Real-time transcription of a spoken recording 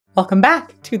Welcome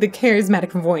back to the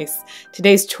Charismatic Voice.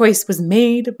 Today's choice was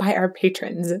made by our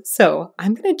patrons, so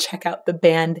I'm going to check out the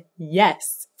band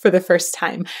Yes for the first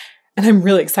time, and I'm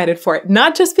really excited for it.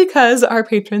 Not just because our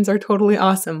patrons are totally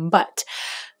awesome, but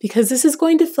because this is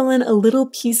going to fill in a little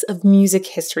piece of music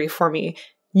history for me.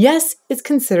 Yes is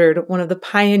considered one of the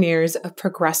pioneers of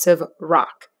progressive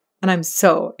rock, and I'm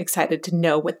so excited to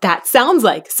know what that sounds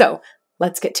like. So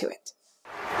let's get to it.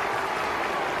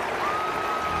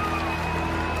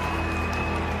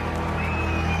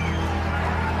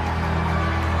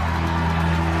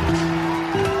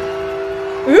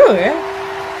 Ooh, yeah.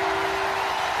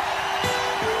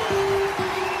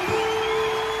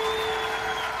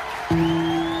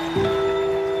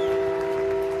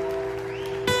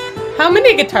 How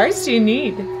many guitars do you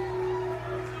need?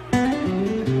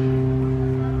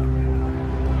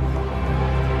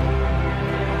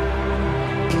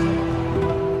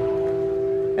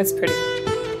 That's pretty.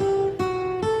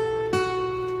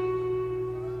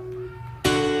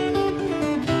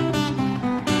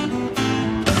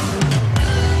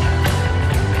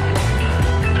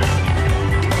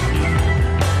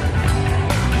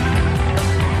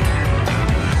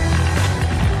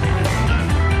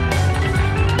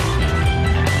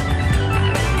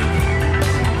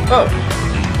 Oh.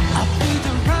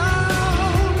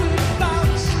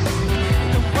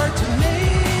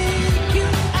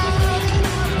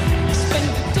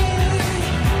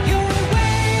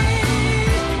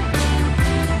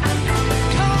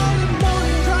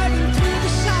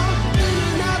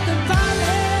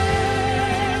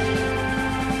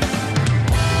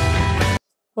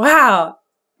 Wow.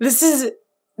 This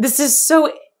is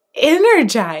so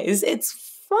energized. It's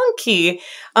funky.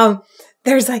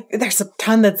 There's a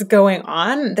ton that's going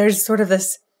on. There's sort of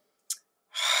this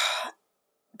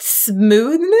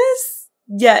smoothness,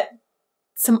 yet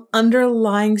some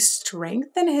underlying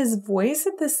strength in his voice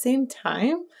at the same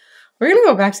time. We're going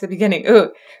to go back to the beginning.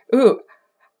 Ooh.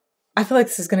 I feel like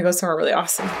this is going to go somewhere really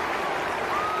awesome.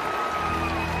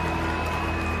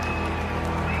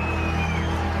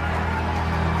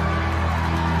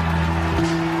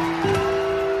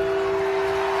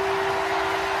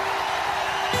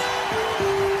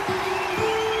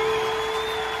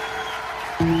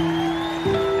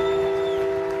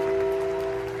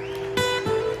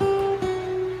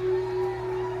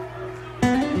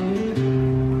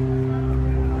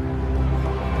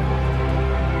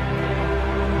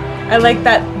 I like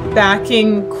that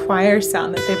backing choir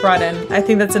sound that they brought in. I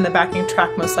think that's in the backing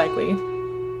track most likely.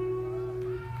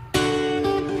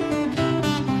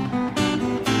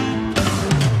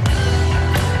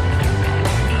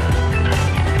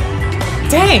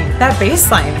 Dang, that bass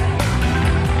line.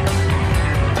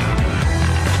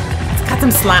 It's got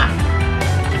some slap.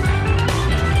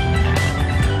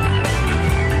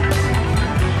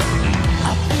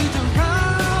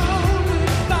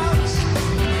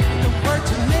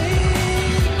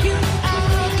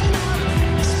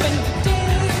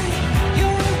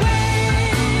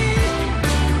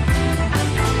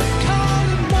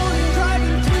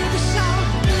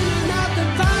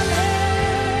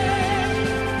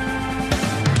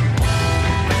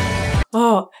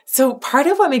 Oh, so part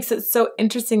of what makes it so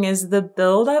interesting is the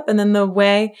build-up and then the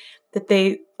way that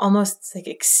they almost like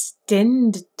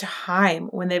extend time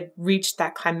when they've reached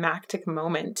that climactic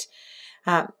moment.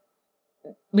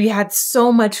 We had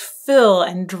so much fill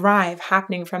and drive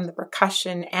happening from the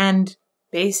percussion and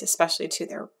bass, especially too.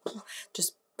 They're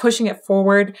just pushing it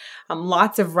forward.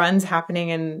 Lots of runs happening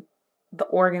in the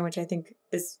organ, which I think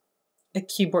is a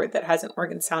keyboard that has an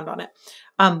organ sound on it.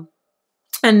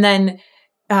 And then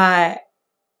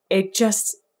it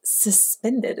just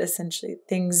suspended, essentially.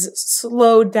 Things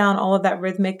slowed down, all of that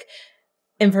rhythmic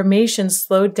information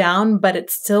slowed down, but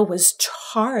it still was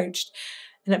charged.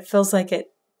 And it feels like it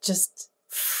just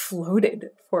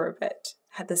floated for a bit,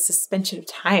 had this suspension of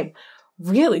time.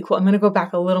 Really cool. I'm going to go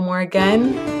back a little more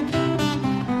again.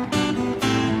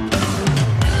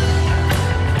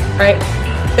 All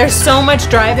right. There's so much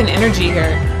drive and energy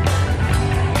here.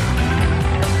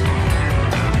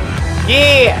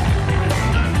 Yeah.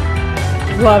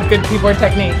 Love good keyboard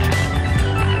technique.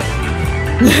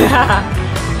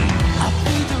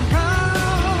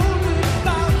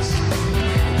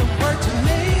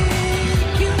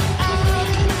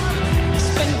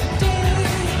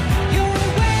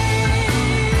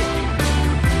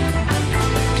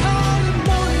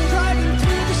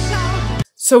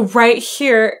 So right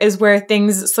here is where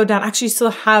things slow down. Actually, you still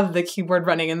have the keyboard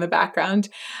running in the background,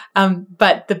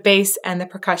 but the bass and the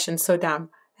percussion slow down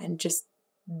and just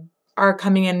are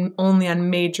coming in only on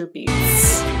major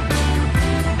beats.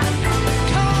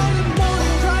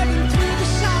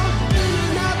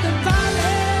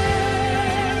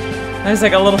 There's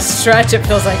like a little stretch, it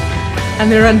feels like,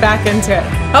 and then run back into it.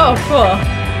 Oh,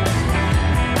 cool.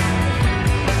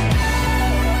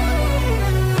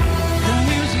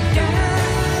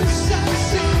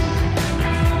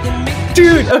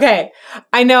 Dude, okay.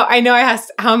 I know I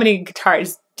asked how many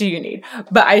guitars do you need,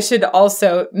 but I should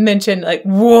also mention, like,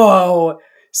 whoa,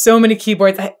 so many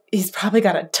keyboards. He's probably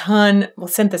got a ton, well,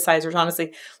 synthesizers,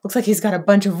 honestly. Looks like he's got a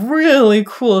bunch of really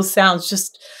cool sounds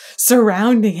just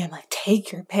surrounding him. Like,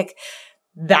 take your pick.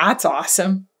 That's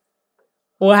awesome.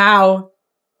 Wow.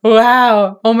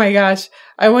 Wow. Oh my gosh.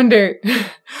 I wonder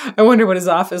what his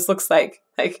office looks like.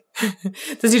 Like,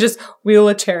 does he just wheel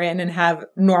a chair in and have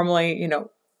normally, you know,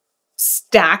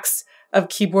 stacks of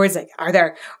keyboards? Like, are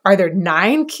there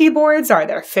 9 keyboards? Are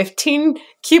there 15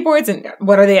 keyboards? And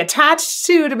what are they attached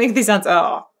to make these sounds?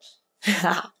 Oh,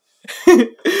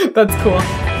 that's cool.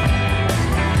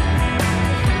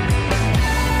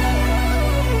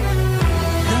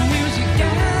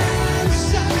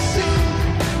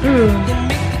 Ooh.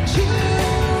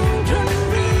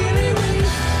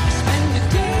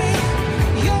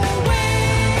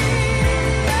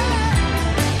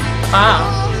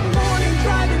 Wow.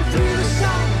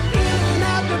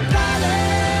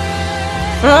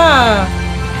 Ah.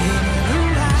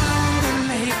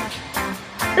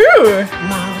 Ooh.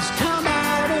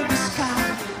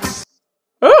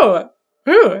 Ooh.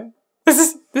 Ooh.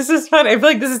 This is fun. I feel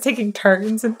like this is taking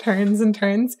turns and turns and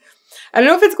turns. I don't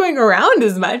know if it's going around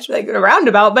as much, like a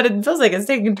roundabout, but it feels like it's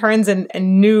taking turns and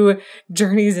new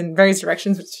journeys in various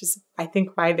directions, which is, I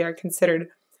think, why they're considered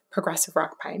progressive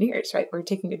rock pioneers, right? We're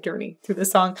taking a journey through the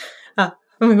song. I'm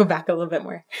going to go back a little bit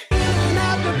more.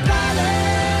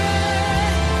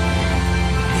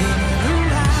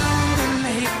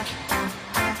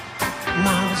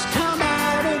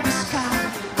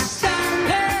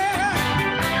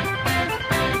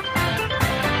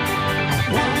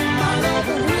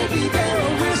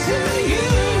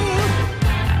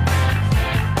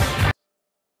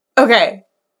 Okay.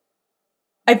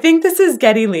 I think this is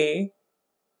Geddy Lee,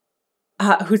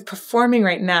 who's performing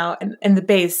right now in the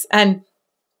bass. And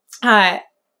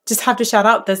just have to shout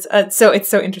out this. So it's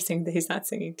so interesting that he's not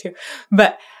singing too.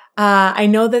 But I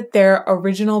know that their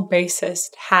original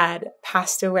bassist had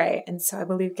passed away. And so I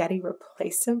believe Geddy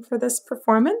replaced him for this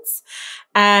performance.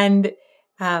 And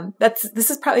this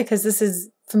is probably because this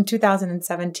is from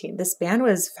 2017. This band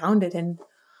was founded in,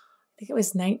 I think it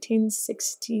was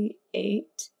 1968.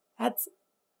 That's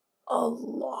a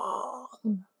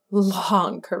long,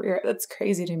 long career. That's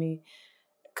crazy to me.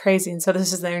 Crazy. And so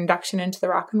this is their induction into the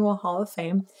Rock and Roll Hall of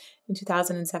Fame in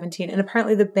 2017. And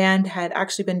apparently the band had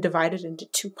actually been divided into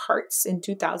 2 parts in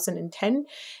 2010. And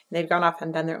they've gone off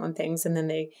and done their own things. And then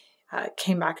they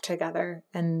came back together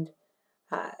and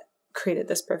created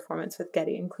this performance with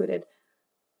Geddy included.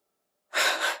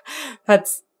 That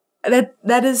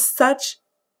is such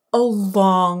a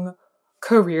long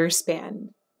career span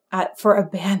for a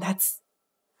band. That's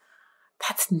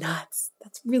nuts.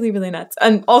 That's really, really nuts.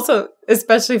 And also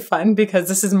especially fun because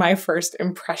this is my first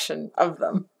impression of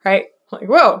them, right? Like,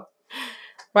 whoa,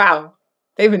 wow,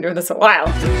 they've been doing this a while.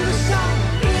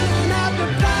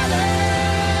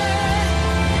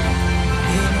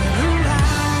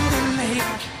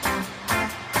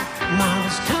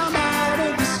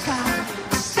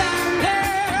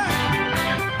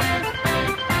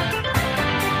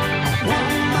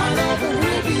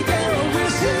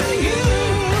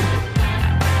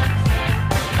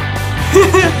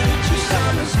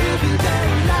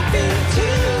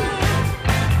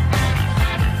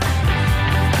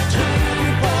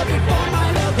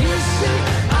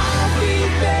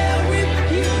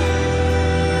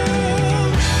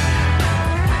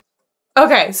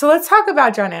 Okay, so let's talk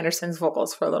about Jon Anderson's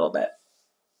vocals for a little bit.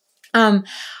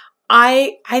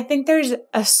 I think there's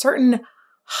a certain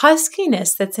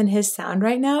huskiness that's in his sound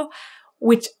right now,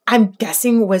 which I'm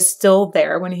guessing was still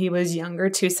there when he was younger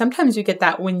too. Sometimes you get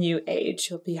that when you age.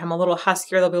 You'll become a little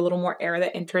huskier. There'll be a little more air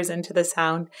that enters into the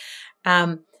sound.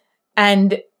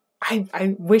 And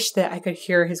I wish that I could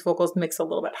hear his vocals mix a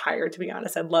little bit higher, to be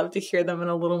honest. I'd love to hear them in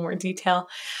a little more detail.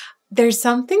 There's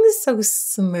something so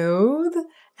smooth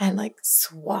and like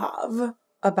suave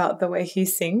about the way he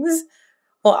sings,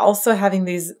 while also having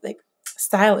these like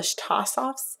stylish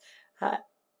toss-offs.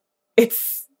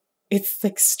 It's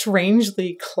like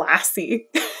strangely classy.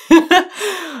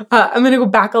 I'm going to go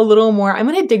back a little more. I'm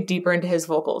going to dig deeper into his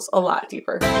vocals, a lot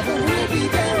deeper.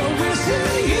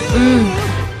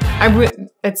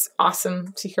 It's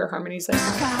awesome to hear harmonies like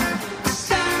that.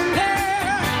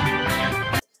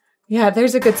 Yeah,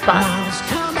 there's a good spot.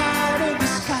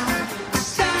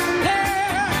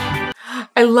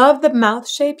 I love the mouth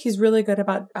shape. He's really good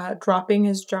about dropping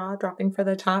his jaw, dropping for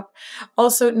the top.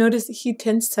 Also, notice that he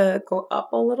tends to go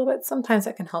up a little bit. Sometimes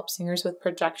that can help singers with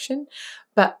projection,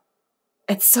 but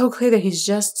it's so clear that he's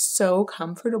just so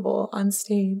comfortable on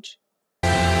stage.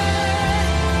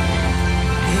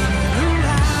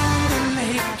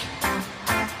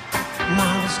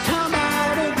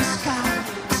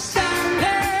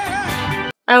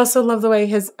 I also love the way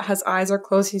his eyes are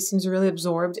closed. He seems really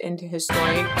absorbed into his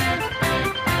story.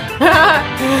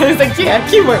 He's like, yeah,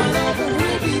 keyboard.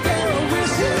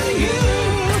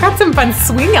 It's got some fun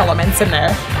swing elements in there.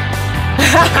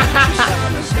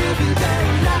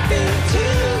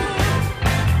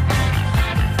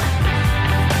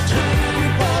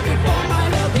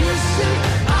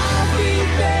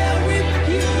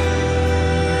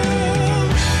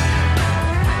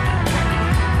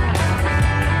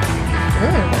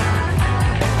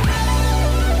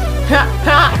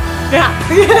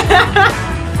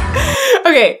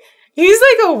 Okay, he's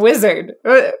like a wizard.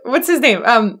 What's his name?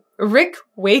 Rick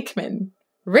Wakeman.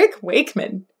 Rick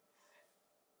Wakeman.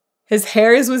 His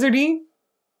hair is wizardy.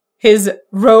 His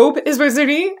robe is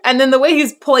wizardy. And then the way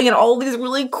he's pulling in all these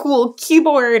really cool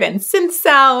keyboard and synth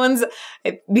sounds.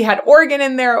 We had organ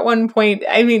in there at one point.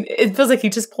 I mean, it feels like he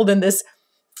just pulled in this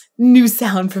new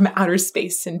sound from outer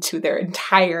space into their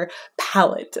entire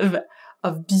palette of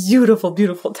beautiful,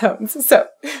 beautiful tones. So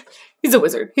he's a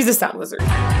wizard. He's a sound wizard.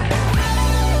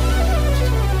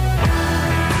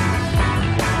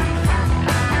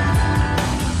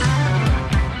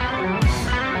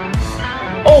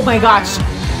 Oh my gosh.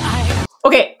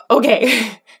 Okay.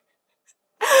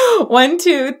 1,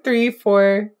 2, 3,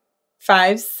 4,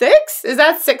 5, 6. Is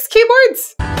that 6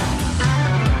 keyboards?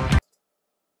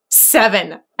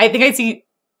 7. I think I see.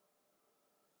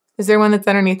 Is there one that's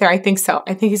underneath there? I think so.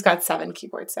 I think he's got 7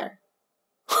 keyboards there.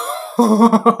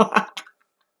 I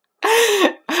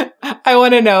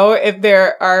want to know if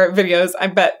there are videos. I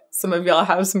bet some of y'all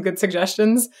have some good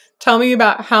suggestions. Tell me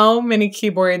about how many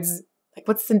keyboards, like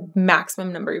what's the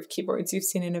maximum number of keyboards you've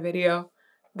seen in a video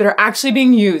that are actually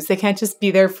being used. They can't just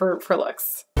be there for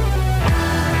looks.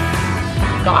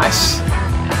 Gosh.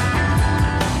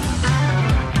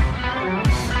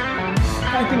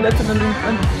 I think that's another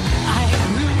one.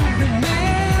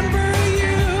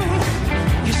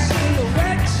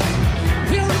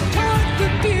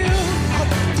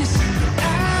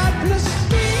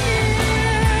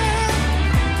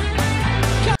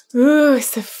 Ooh,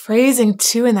 it's the phrasing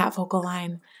too in that vocal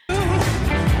line.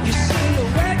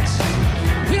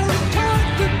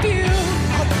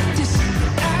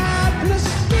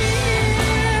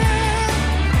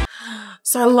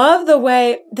 So I love the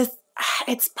way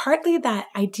it's partly that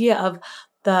idea of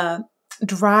the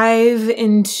drive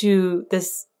into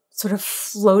this sort of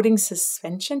floating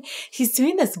suspension. He's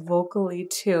doing this vocally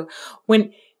too.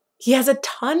 When he has a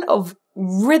ton of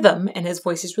rhythm in his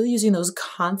voice, he's really using those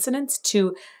consonants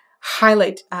to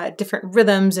highlight different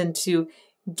rhythms and to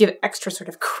give extra sort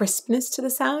of crispness to the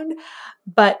sound.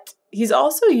 But he's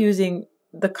also using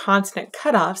the consonant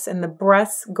cutoffs and the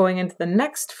breaths going into the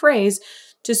next phrase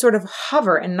to sort of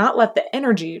hover and not let the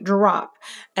energy drop.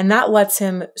 And that lets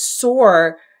him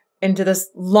soar into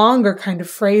this longer kind of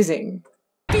phrasing.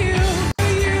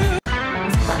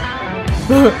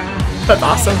 That's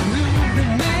awesome.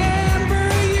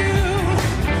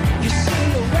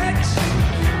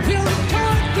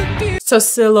 So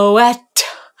silhouette,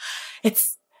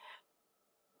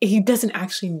 he doesn't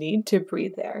actually need to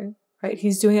breathe there, right?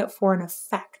 He's doing it for an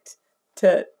effect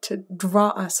to draw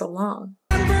us along.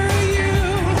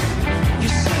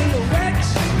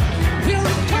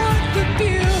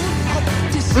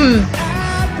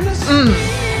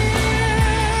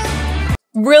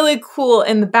 Really cool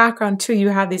in the background too. You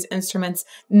have these instruments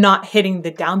not hitting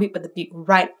the downbeat, but the beat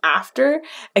right after.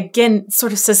 Again,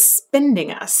 sort of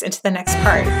suspending us into the next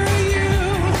part.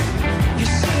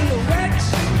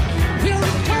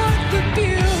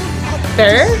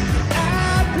 There.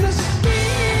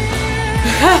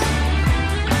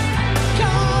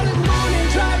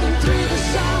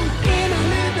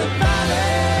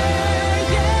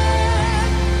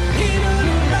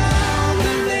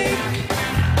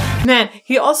 Man,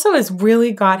 he also has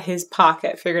really got his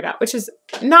pocket figured out, which is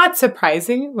not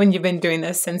surprising when you've been doing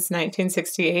this since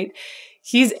 1968.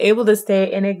 He's able to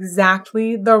stay in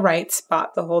exactly the right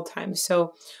spot the whole time.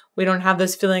 So we don't have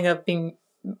this feeling of being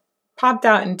popped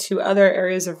out into other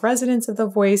areas of resonance of the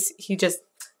voice. He just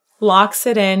locks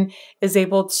it in, is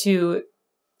able to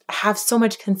have so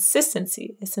much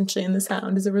consistency essentially in the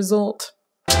sound as a result.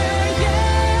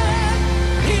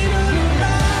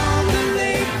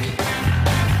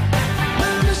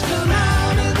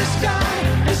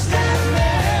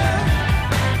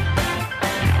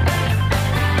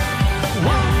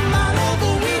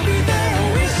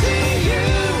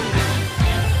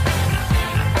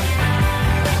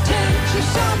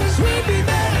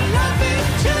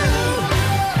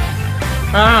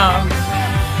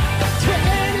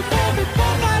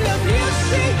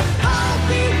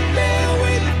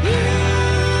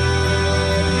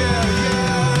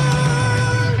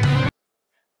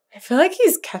 feel like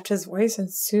he's kept his voice in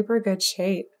super good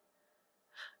shape.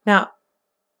 Now,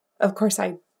 of course,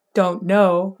 I don't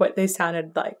know what they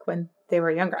sounded like when they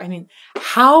were younger. I mean,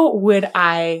 how would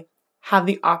I have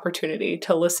the opportunity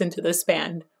to listen to this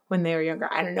band when they were younger?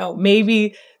 I don't know.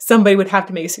 Maybe somebody would have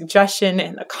to make a suggestion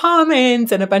in the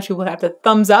comments and a bunch of people would have to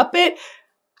thumbs up it.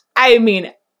 I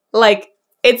mean, like,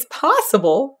 it's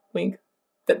possible, wink,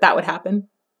 that would happen.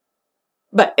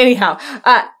 But anyhow,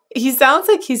 he sounds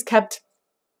like he's kept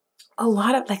a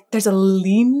lot of, like, there's a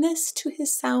leanness to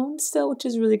his sound still, which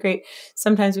is really great.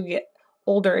 Sometimes when we get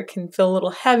older, it can feel a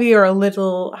little heavy or a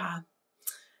little,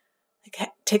 it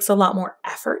takes a lot more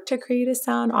effort to create a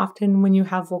sound, often when you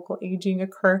have vocal aging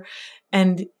occur.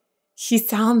 And he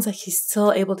sounds like he's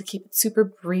still able to keep it super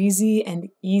breezy and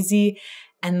easy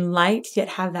and light, yet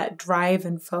have that drive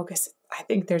and focus. I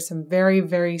think there's some very,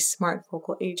 very smart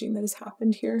vocal aging that has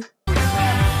happened here.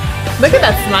 Look at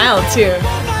that smile, too.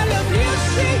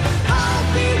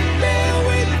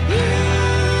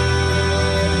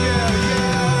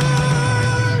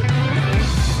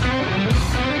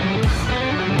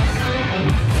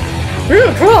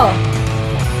 Really cool.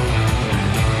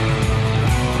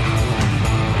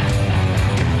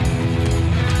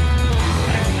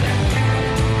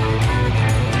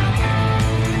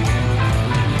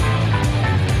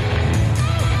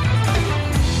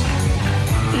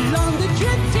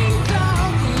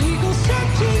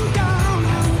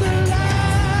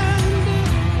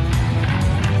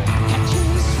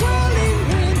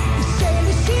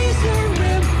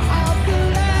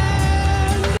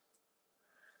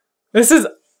 This is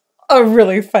a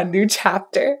really fun new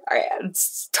chapter. All right,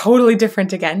 it's totally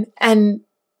different again. And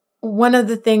one of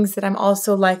the things that I'm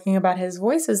also liking about his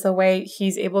voice is the way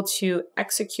he's able to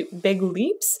execute big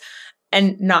leaps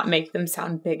and not make them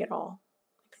sound big at all.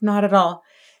 Not at all.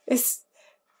 I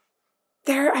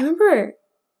remember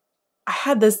I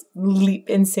had this leap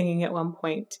in singing at one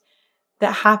point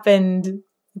that happened,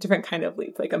 a different kind of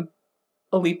leap, like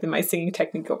a leap in my singing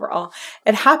technique overall.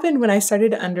 It happened when I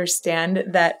started to understand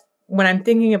that when I'm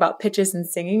thinking about pitches and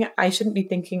singing, I shouldn't be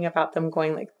thinking about them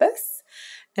going like this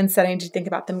and starting to think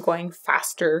about them going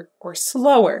faster or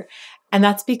slower. And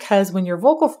that's because when your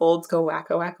vocal folds go wacka,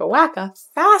 wacka, wacka,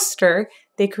 faster,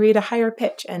 they create a higher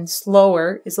pitch, and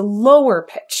slower is a lower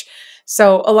pitch.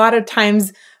 So a lot of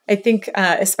times, I think,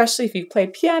 especially if you've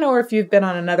played piano or if you've been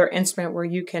on another instrument where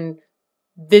you can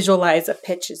visualize a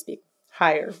pitch as being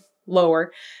higher,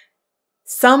 lower,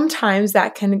 sometimes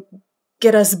that can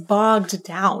get us bogged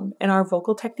down in our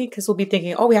vocal technique because we'll be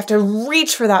thinking, oh, we have to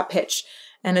reach for that pitch.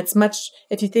 And it's much,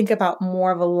 if you think about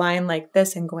more of a line like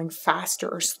this and going faster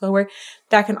or slower,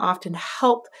 that can often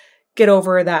help get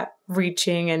over that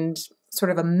reaching and sort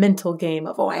of a mental game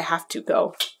of, oh, I have to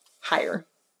go higher.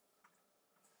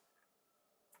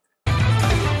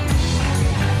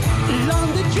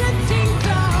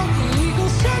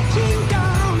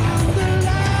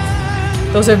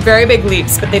 Those are very big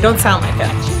leaps, but they don't sound like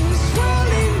it.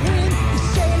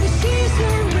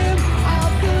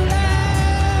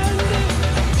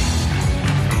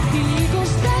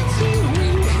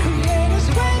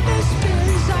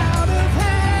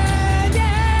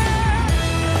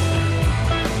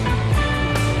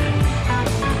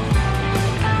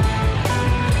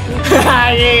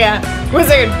 Yeah.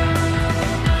 Wizard.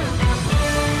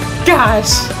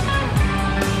 Gosh.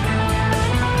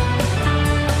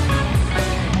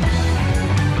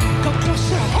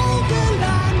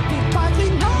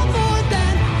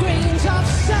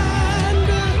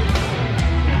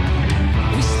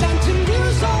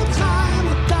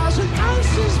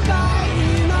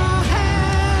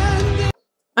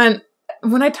 And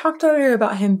when I talked earlier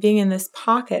about him being in this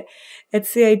pocket,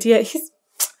 it's the idea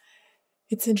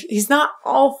he's not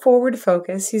all forward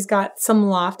focus. He's got some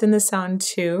loft in the sound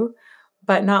too,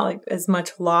 but not like as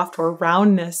much loft or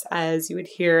roundness as you would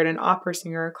hear in an opera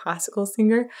singer or a classical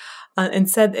singer.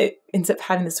 Instead, it ends up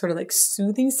having this sort of like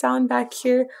soothing sound back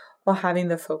here while having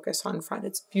the focus on front.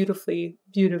 It's beautifully,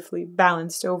 beautifully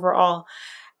balanced overall.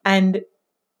 And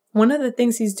one of the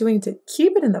things he's doing to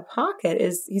keep it in the pocket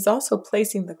is he's also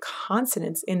placing the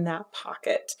consonants in that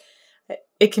pocket.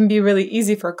 It can be really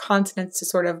easy for consonants to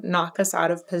sort of knock us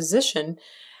out of position.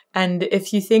 And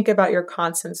if you think about your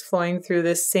consonants flowing through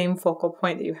this same focal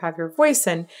point that you have your voice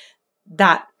in,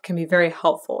 that can be very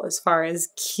helpful as far as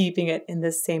keeping it in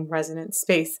the same resonant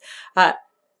space.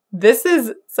 This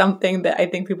is something that I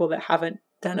think people that haven't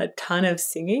done a ton of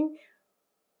singing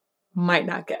might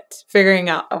not get. Figuring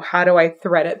out, oh, how do I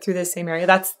thread it through the same area?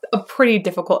 That's a pretty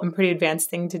difficult and pretty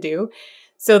advanced thing to do.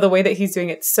 So the way that he's doing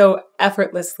it so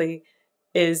effortlessly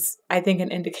is, I think, an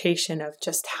indication of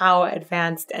just how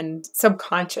advanced and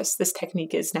subconscious this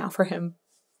technique is now for him.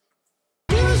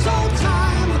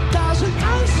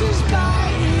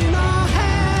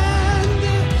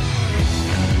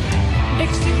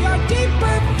 fixing your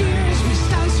deeper fears. We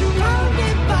stand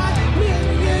surrounded by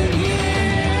million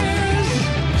years.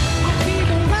 I'll be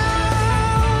the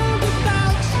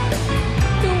roundabout,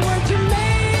 the word to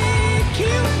make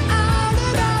you out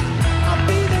and out. I'll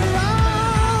be the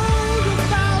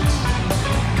roundabout,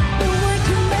 the word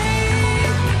to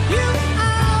make you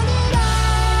out and out.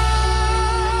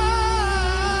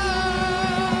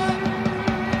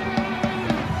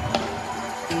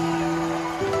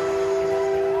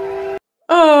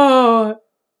 Oh,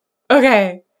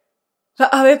 okay.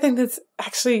 The other thing that's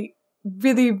actually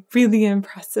really, really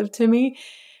impressive to me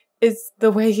is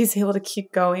the way he's able to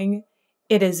keep going.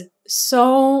 It is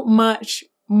so much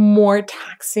more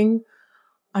taxing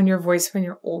on your voice when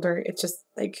you're older. It's just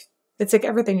like, it's like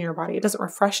everything in your body. It doesn't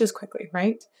refresh as quickly,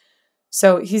 right?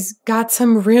 So he's got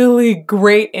some really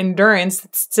great endurance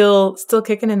that's still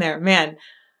kicking in there. Man,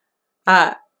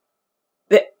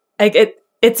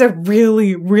 it's a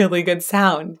really, really good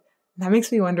sound. That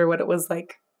makes me wonder what it was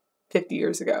like 50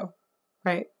 years ago,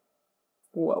 right?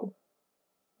 Whoa.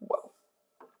 Whoa.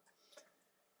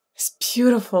 It's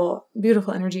beautiful,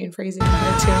 beautiful energy and phrasing in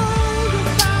here too.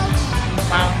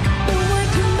 Wow.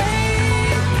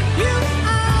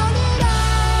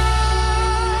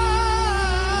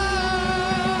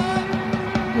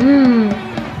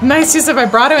 Nice use of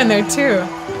vibrato in there too.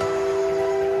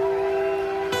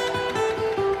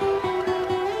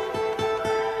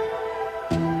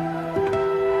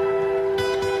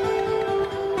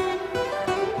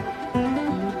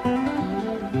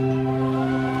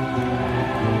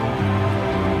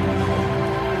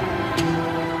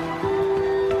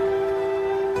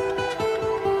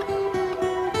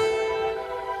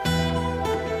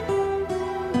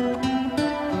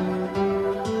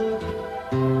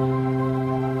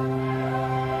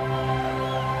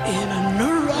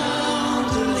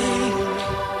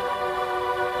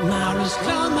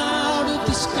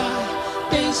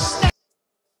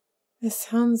 This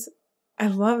sounds, I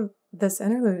love this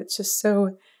interlude. It's just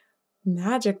so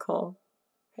magical.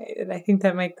 And I think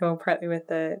that might go partly with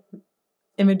the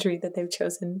imagery that they've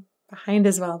chosen behind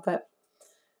as well. But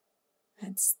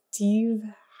that's Steve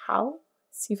Howe?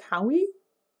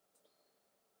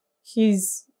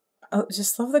 He's, I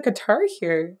just love the guitar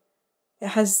here. It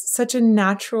has such a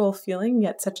natural feeling,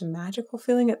 yet such a magical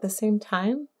feeling at the same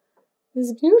time.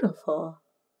 It's beautiful.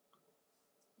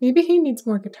 Maybe he needs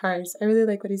more guitars. I really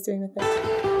like what he's doing with it.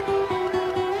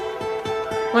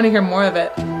 I want to hear more of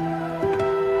it.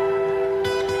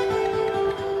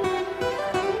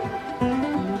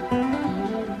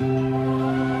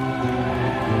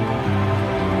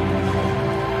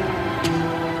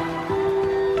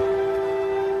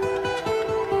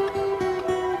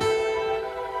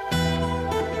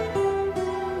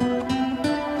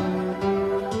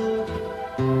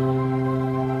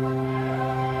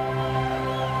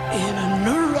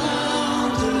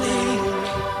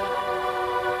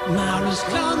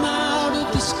 Come out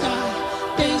of the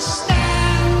sky, they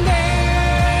stand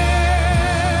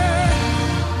there.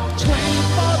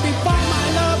 24 before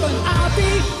my love, and I'll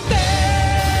be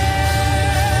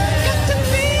there. Got to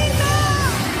be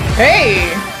there.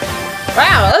 Hey!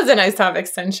 Wow, that was a nice top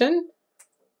extension.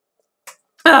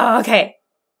 Oh, okay.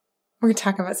 We're going to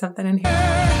talk about something in here.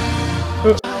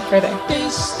 Ooh, right there. They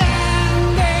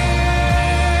stand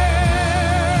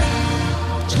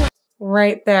there.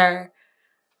 Right there.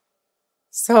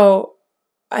 So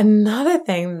another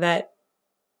thing that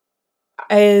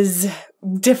is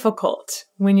difficult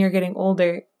when you're getting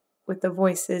older with the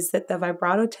voice is that the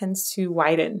vibrato tends to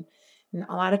widen. And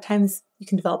a lot of times you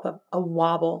can develop a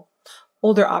wobble.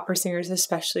 Older opera singers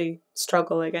especially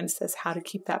struggle against this, how to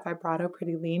keep that vibrato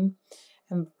pretty lean.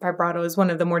 And vibrato is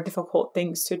one of the more difficult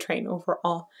things to train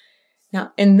overall.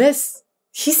 Now in this,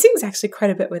 he sings actually quite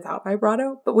a bit without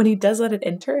vibrato, but when he does let it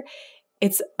enter,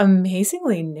 it's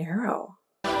amazingly narrow.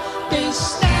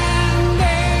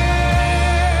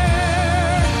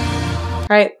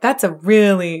 All right, that's a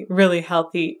really, really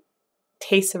healthy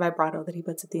taste of vibrato that he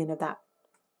puts at the end of that.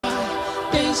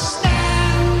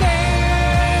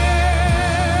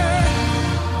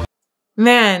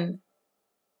 Man,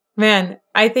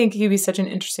 I think he'd be such an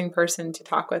interesting person to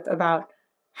talk with about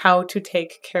how to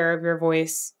take care of your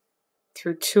voice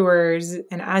through tours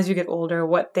and as you get older,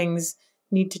 what things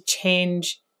need to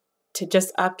change to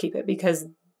just upkeep it, because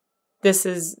this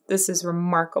is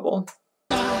remarkable.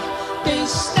 They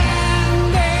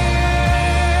stand there.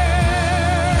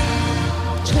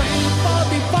 24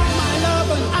 before my love,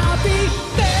 and I'll be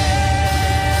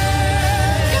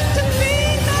there. Got to be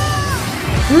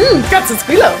there. Got to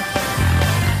squealo.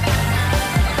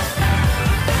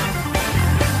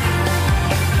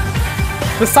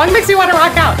 The song makes you want to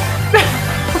rock out.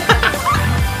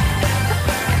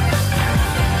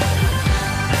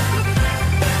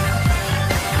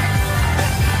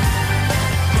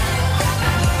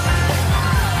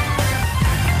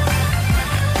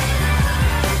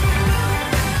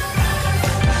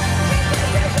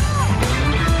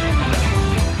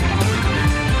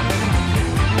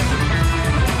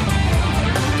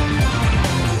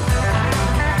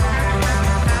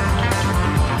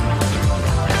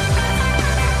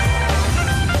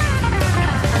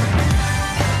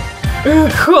 Ooh,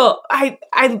 cool.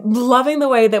 I'm loving the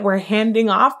way that we're handing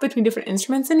off between different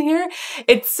instruments in here.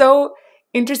 It's so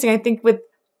interesting. I think with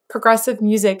progressive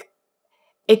music,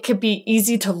 it could be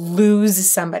easy to lose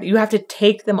somebody. You have to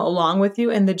take them along with you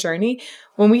in the journey.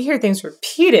 When we hear things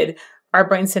repeated, our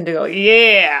brains tend to go,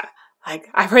 yeah, like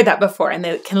I've heard that before, and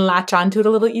they can latch onto it a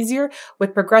little easier.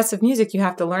 With progressive music, you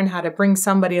have to learn how to bring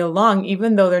somebody along,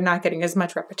 even though they're not getting as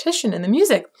much repetition in the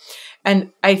music.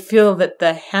 And I feel that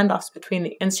the handoffs between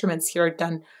the instruments here are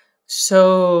done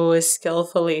so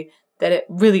skillfully that it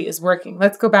really is working.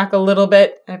 Let's go back a little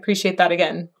bit. I appreciate that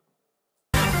again.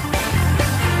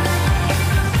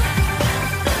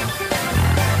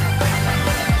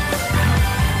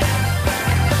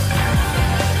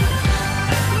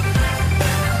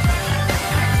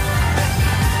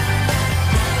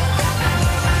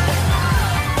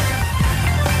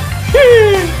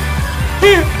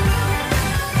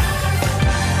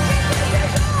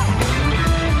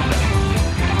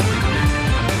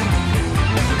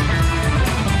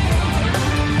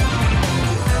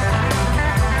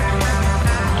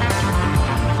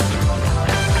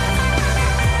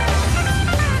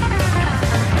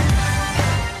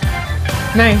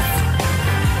 Nice.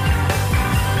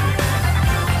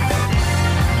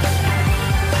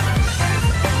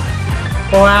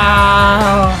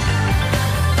 Wow.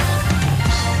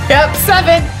 Yep,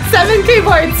 seven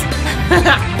keyboards.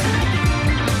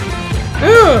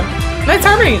 Ooh, nice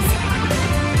harmonies.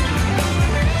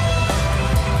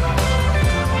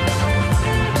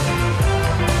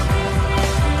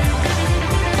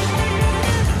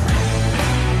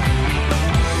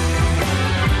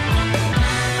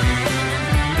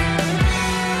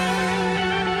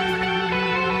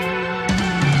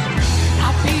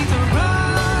 I'll be the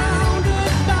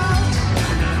roundabout,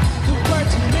 the word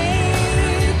to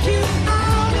make you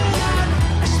out and out.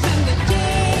 Spend the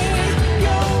day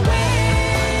your way.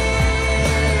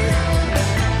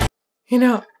 You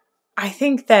know, I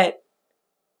think that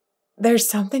there's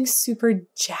something super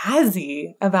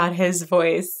jazzy about his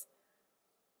voice.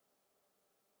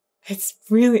 It's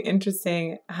really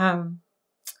interesting.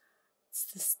 It's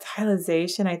the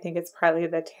stylization. I think it's partly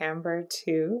the timbre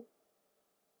too.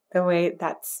 The way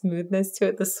that smoothness to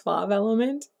it, the suave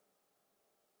element.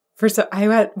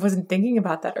 I wasn't thinking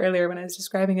about that earlier when I was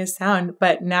describing his sound,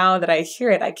 but now that I hear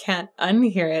it, I can't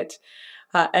unhear it.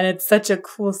 And it's such a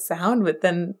cool sound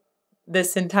within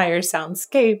this entire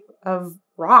soundscape of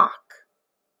rock.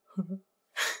 I'll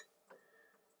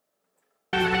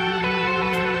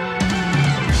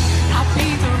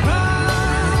be the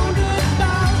roundabout,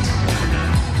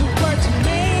 the word to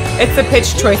make It's the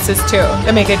pitch choices too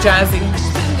that make it jazzy.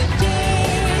 spend the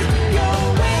day your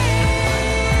way.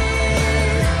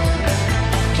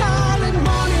 Calling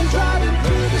morning, driving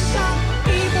through the sun,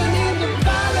 even in the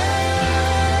valley.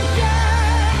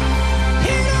 Yeah,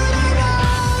 hidden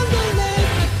around the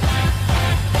lake.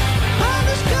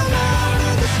 Others come out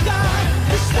of the sky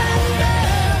to stand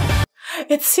there.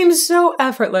 It seems so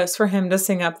effortless for him to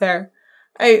sing up there.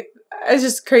 I was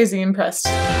just crazy impressed.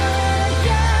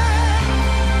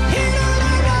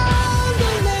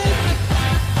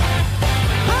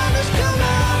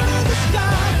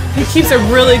 He keeps a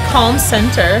really calm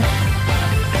center.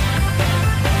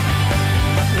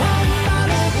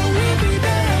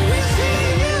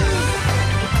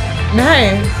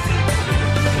 Nice.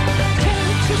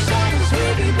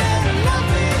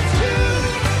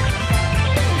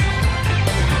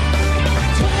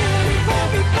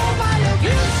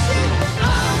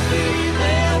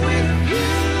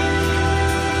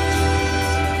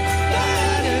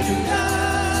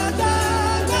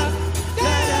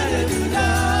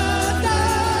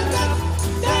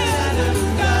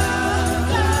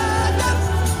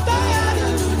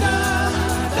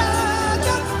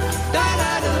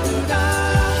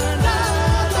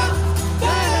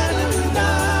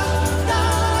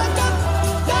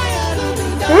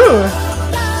 Ooh.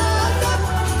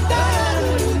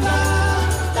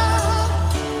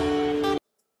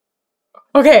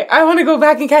 Okay, I want to go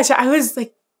back and catch it. I was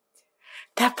like,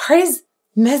 that part is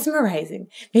mesmerizing.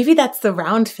 Maybe that's the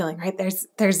round feeling, right?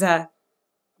 There's a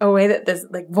way that this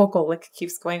like vocal lick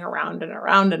keeps going around and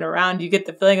around and around. You get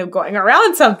the feeling of going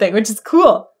around something, which is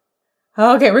cool.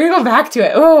 Okay, we're gonna go back to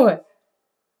it. Oh,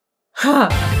 huh.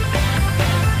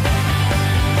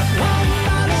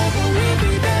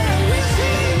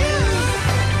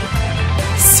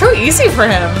 So easy for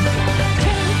him.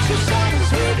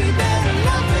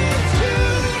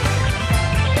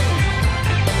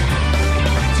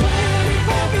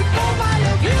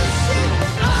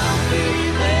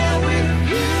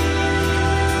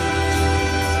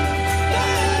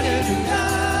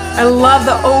 I love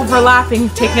the overlapping.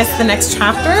 Taking us to the next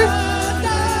chapter.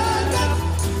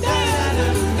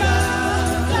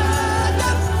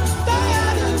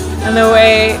 And the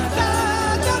way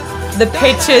the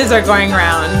pitches are going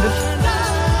around.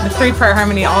 The 3-part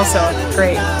harmony also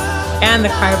great. And the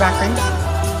choir background.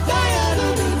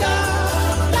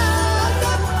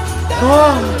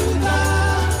 Oh.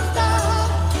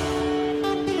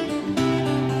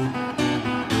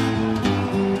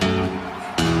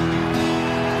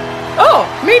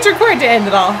 Oh, major chord to end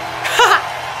it all.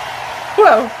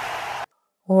 Whoa.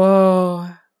 Whoa.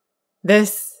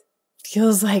 This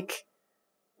feels like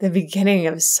the beginning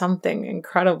of something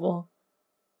incredible.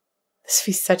 This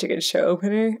would be such a good show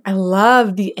opener. I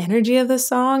love the energy of the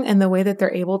song and the way that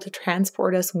they're able to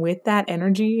transport us with that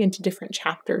energy into different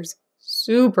chapters.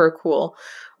 Super cool.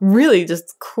 Really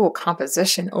just cool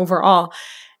composition overall.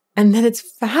 And then it's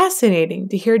fascinating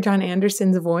to hear Jon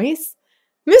Anderson's voice.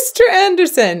 Mr.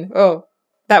 Anderson. Oh,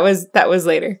 that was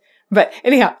later. But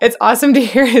anyhow, it's awesome to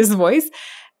hear his voice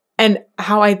and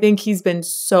how I think he's been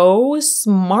so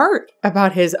smart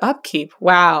about his upkeep.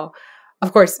 Wow.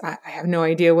 Of course, I have no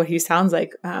idea what he sounds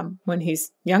like when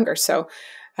he's younger. So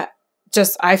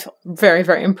I feel very,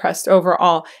 very impressed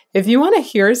overall. If you want to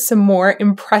hear some more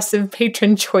impressive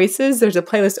patron choices, there's a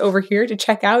playlist over here to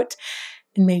check out.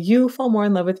 And may you fall more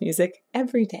in love with music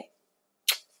every day.